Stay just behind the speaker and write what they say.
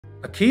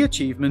A key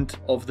achievement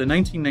of the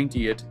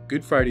 1998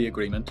 Good Friday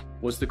Agreement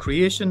was the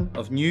creation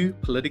of new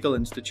political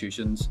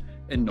institutions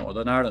in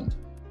Northern Ireland.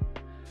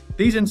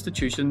 These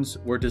institutions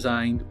were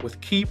designed with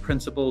key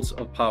principles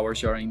of power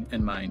sharing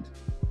in mind,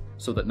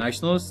 so that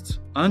nationalists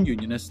and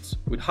unionists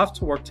would have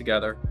to work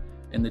together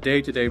in the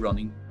day-to-day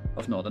running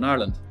of Northern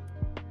Ireland.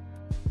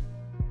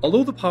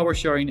 Although the power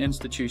sharing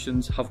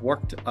institutions have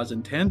worked as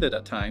intended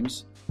at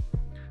times,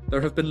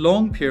 there have been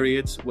long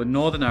periods when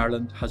Northern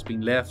Ireland has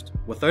been left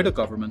without a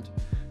government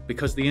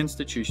because the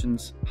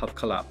institutions have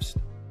collapsed.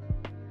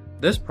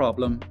 This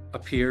problem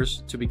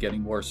appears to be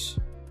getting worse.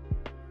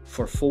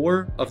 For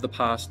 4 of the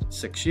past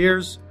 6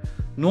 years,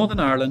 Northern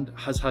Ireland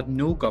has had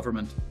no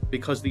government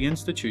because the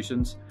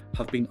institutions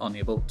have been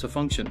unable to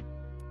function.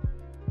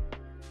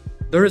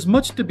 There is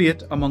much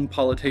debate among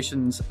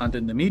politicians and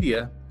in the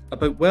media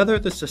about whether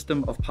the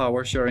system of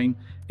power sharing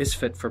is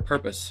fit for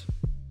purpose.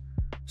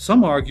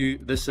 Some argue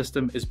this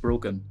system is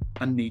broken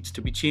and needs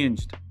to be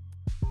changed.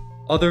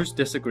 Others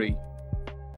disagree